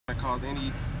to cause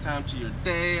any time to your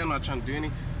day. I'm not trying to do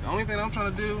any. The only thing I'm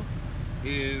trying to do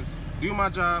is do my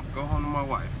job, go home to my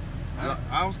wife. Right.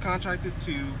 I was contracted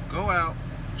to go out,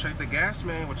 check the gas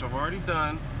main, which I've already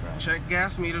done, right. Check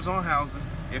gas meters on houses.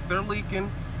 If they're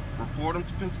leaking, report them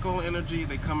to Pensacola Energy.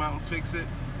 They come out and fix it.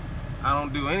 I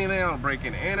don't do anything. I don't break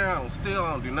in and enter. I don't steal.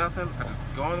 I don't do nothing. I just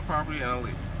go on the property and I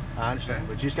leave. I understand,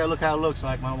 okay? But you just gotta look how it looks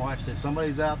like. My wife said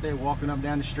somebody's out there walking up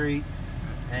down the street,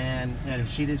 and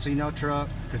she didn't see no truck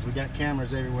because we got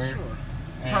cameras everywhere. Sure.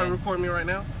 Probably recording me right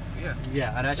now. Yeah.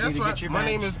 Yeah, I'd actually need to get your My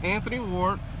name is Anthony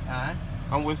Ward.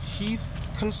 I'm with Heath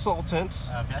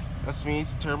Consultants. Okay. That's me.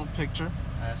 It's a terrible picture.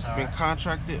 That's all right. Been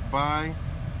contracted by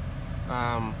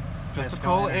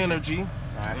Pensacola Energy.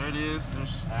 All right. There it is.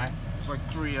 There's like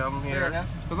 3 of them Fair here.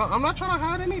 Because I'm not trying to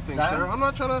hide anything, sir. I'm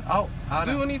not trying to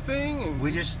do anything. And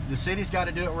the city's got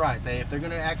to do it right. If they're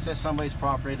going to access somebody's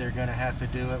property, they're going to have to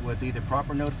do it with either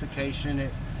proper notification,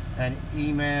 an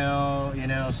email,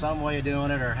 some way of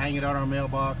doing it, or hang it on our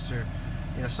mailbox, or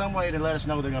some way to let us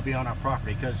know they're going to be on our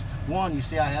property. Because one, you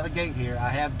see, I have a gate here. I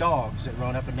have dogs that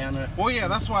run up and down the. Well, yeah,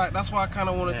 that's why I kind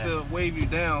of wanted to wave you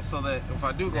down so that if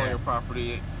I do go on your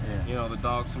property, the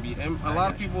dogs can be. And a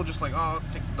lot of people just like, oh,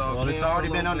 take the dogs. Well, it's already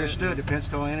been understood that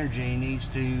Pensacola Energy needs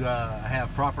to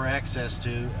have proper access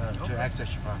to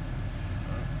access your property.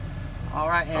 All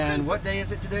right, and what day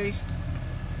is it today?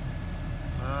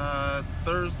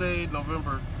 Thursday,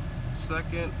 November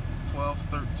 2nd,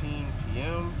 12:13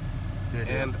 p.m.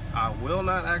 And I will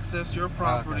not access your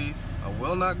property. I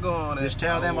will not go on it. Just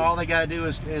tell them all they got to do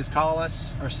is call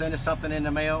us or send us something in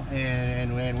the mail,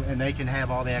 and they can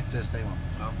have all the access they want.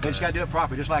 Okay. They just got to do it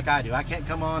properly, just like I do. I can't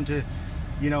come on to,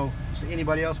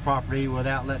 anybody else's property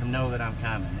without letting them know that I'm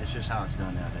coming. It's just how it's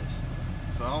done nowadays.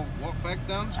 So I'll walk back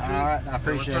down the street. All right, I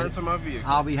appreciate it. Return to my vehicle.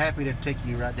 I'll be happy to take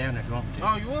you right down if you want me to.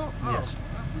 Oh, you will? Yes.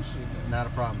 I appreciate that. Not a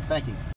problem. Thank you.